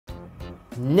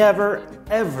Never,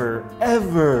 ever,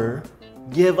 ever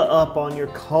give up on your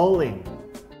calling.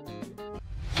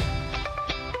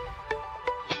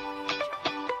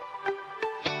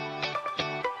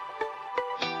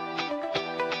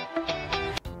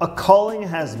 A calling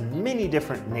has many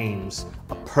different names.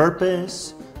 A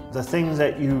purpose, the things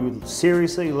that you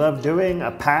seriously love doing,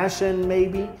 a passion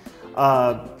maybe.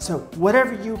 So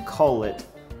whatever you call it,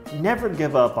 never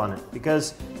give up on it,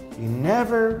 because you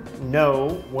never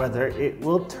know whether it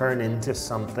will turn into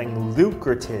something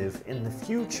lucrative in the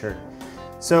future.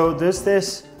 So there's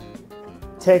this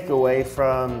takeaway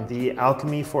from the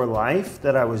Alchemy for Life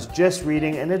that I was just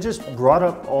reading, and it just brought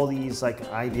up all these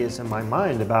ideas in my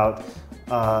mind about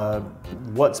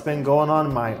what's been going on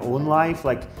in my own life.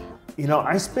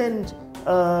 I spend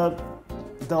the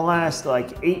last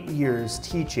 8 years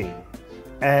teaching,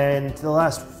 and the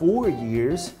last 4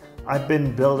 years I've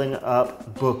been building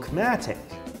up BookMattic.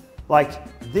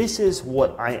 This is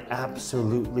what I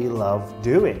absolutely love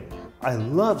doing. I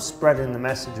love spreading the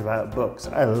message about books.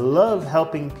 I love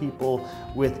helping people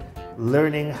with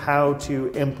learning how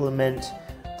to implement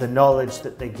the knowledge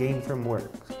that they gain from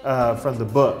from the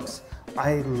books.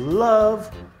 I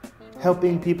love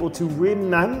helping people to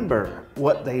remember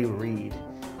what they read.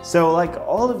 So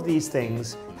all of these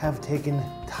things have taken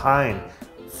time.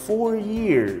 4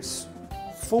 years.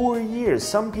 4 years.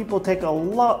 Some people take a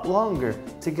lot longer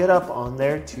to get up on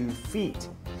their 2 feet.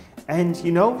 And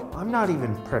I'm not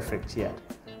even perfect yet.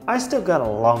 I still got a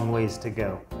long ways to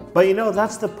go. But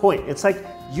that's the point. It's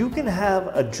you can have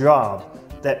a job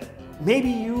that maybe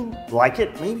you like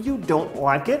it, maybe you don't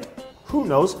like it, who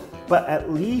knows? But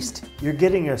at least you're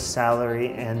getting your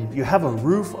salary and you have a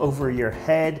roof over your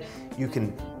head, you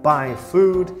can buy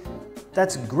food.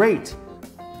 That's great.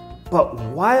 But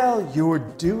while you're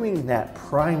doing that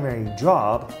primary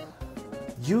job,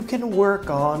 you can work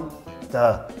on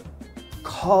the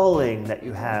calling that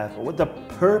you have, or the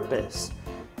purpose.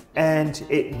 And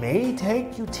it may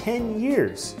take you 10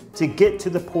 years to get to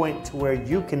the point to where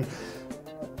you can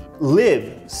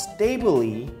live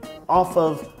stably off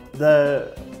of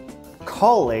the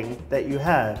calling that you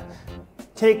have.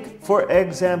 Take, for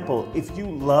example, if you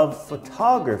love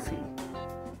photography,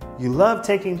 you love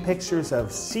taking pictures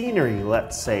of scenery,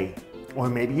 let's say, or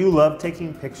maybe you love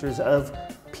taking pictures of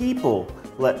people,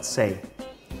 let's say,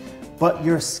 but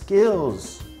your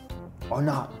skills are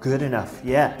not good enough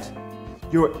yet.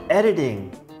 Your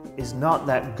editing is not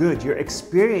that good. Your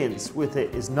experience with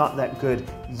it is not that good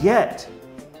yet.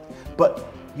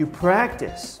 But you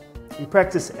practice. You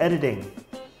practice editing.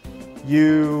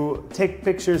 You take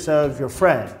pictures of your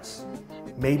friends.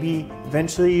 Maybe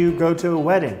eventually you go to a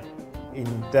wedding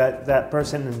and that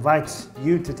person invites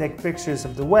you to take pictures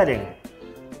of the wedding.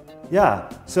 Yeah,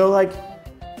 so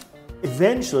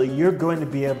eventually you're going to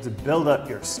be able to build up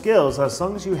your skills as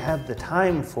long as you have the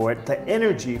time for it, the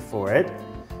energy for it,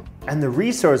 and the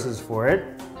resources for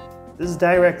it. This is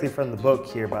directly from the book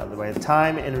here, by the way,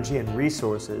 time, energy, and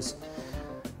resources.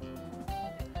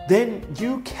 Then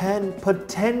you can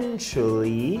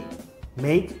potentially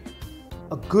make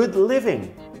a good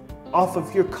living off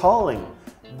of your calling.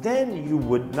 Then you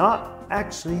would not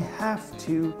actually have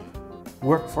to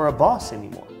work for a boss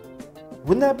anymore.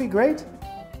 Wouldn't that be great?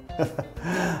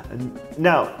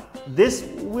 Now, this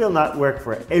will not work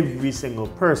for every single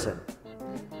person,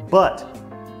 but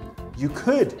you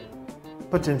could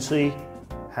potentially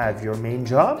have your main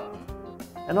job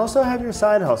and also have your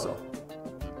side hustle.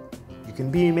 You can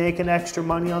be making extra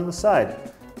money on the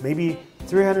side. Maybe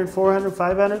 $300, $400,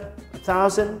 $500,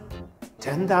 $1,000,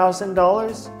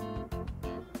 $10,000.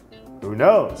 Who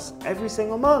knows? Every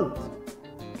single month.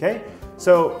 Okay?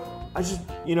 So I just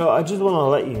want to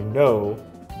let you know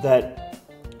that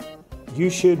you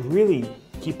should really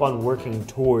keep on working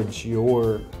towards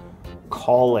your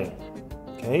calling.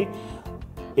 Okay?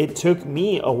 It took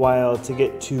me a while to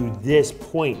get to this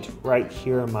point right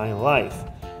here in my life.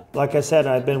 Like I said,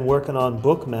 I've been working on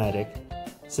BookMattic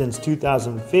since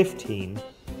 2015,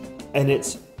 and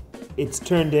it's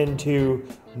turned into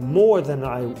more than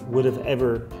I would have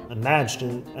ever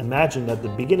imagined at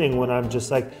the beginning, when I'm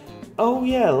just oh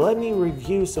yeah, let me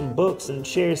review some books and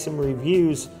share some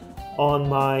reviews on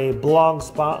my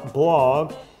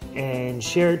blog and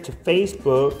share it to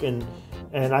Facebook,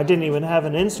 and I didn't even have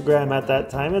an Instagram at that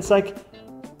time. It's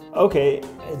okay,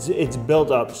 it's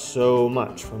built up so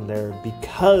much from there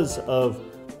because of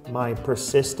my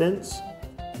persistence,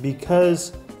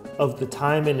 because of the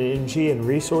time and energy and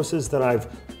resources that I've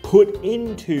put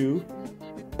into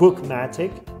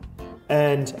BookMattic,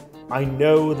 and I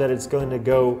know that it's going to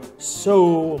go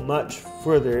so much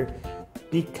further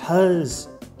because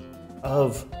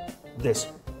of this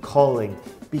calling,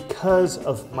 because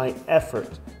of my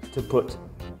effort to put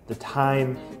the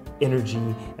time,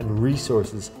 energy, and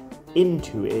resources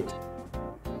into it.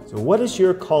 So what is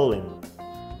your calling?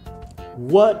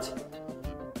 What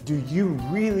do you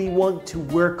really want to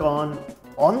work on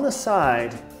the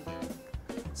side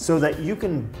so that you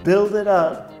can build it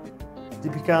up to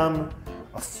become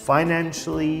a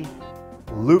financially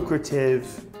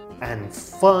lucrative and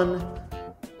fun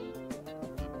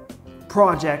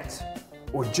project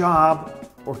or job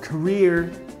or career?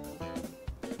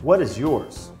 What is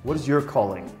yours? What is your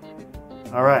calling?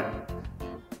 All right,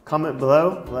 comment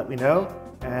below, let me know,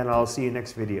 and I'll see you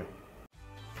next video.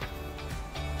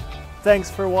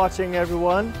 Thanks for watching,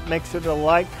 everyone. Make sure to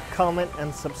like, comment,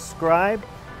 and subscribe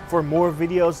for more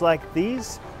videos like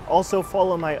these. Also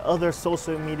follow my other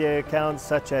social media accounts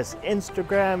such as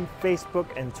Instagram, Facebook,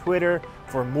 and Twitter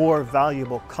for more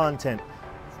valuable content.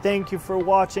 Thank you for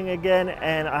watching again,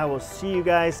 and I will see you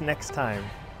guys next time.